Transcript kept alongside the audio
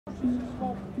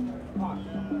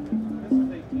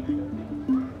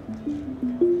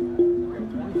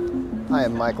Hi,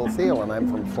 I'm Michael Thiele, and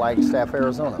I'm from Flagstaff,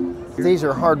 Arizona. These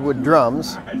are hardwood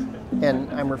drums,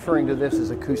 and I'm referring to this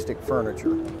as acoustic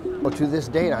furniture. Well, to this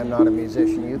date, I'm not a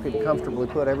musician. You could comfortably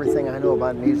put everything I know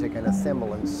about music in a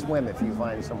thimble and swim if you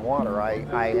find some water.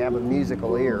 I have a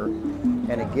musical ear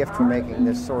and a gift for making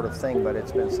this sort of thing, but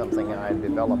it's been something I've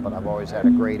developed, but I've always had a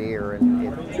great ear,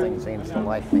 and things seem to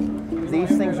like me.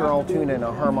 These things are all tuned in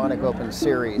a harmonic open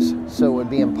series, so it would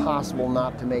be impossible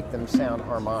not to make them sound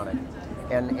harmonic.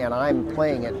 And I'm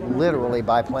playing it literally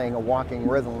by playing a walking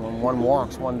rhythm. When one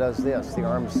walks, one does this. The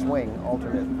arms swing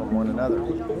alternate from one another.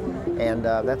 And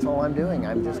that's all I'm doing.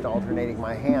 I'm just alternating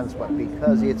my hands, but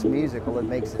because it's musical, it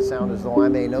makes it sound as though I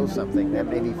may know something. That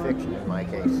may be fiction in my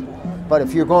case. But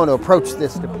if you're going to approach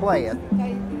this to play it,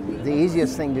 the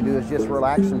easiest thing to do is just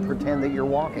relax and pretend that you're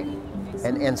walking.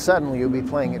 And suddenly you'll be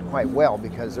playing it quite well,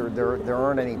 because there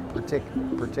aren't any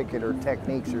particular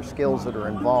techniques or skills that are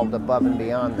involved above and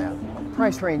beyond that.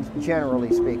 Price range, generally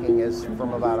speaking, is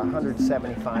from about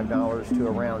 $175 to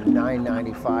around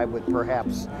 $995, with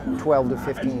perhaps 12 to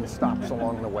 15 stops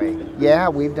along the way. Yeah,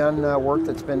 we've done work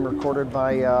that's been recorded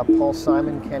by Paul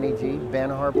Simon, Kenny G, Ben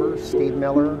Harper, Steve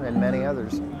Miller, and many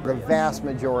others. The vast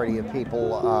majority of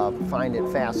people find it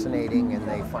fascinating, and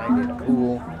they find it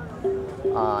cool.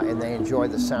 And they enjoy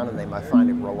the sound, and they might find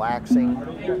it relaxing.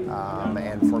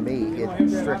 And for me, it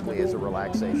strictly is a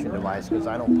relaxation device, because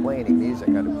I don't play any music.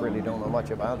 I really don't know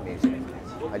much about music.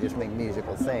 I just make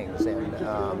musical things. And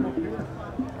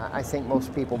I think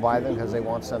most people buy them because they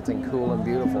want something cool and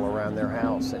beautiful around their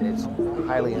house, and it's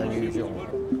highly unusual.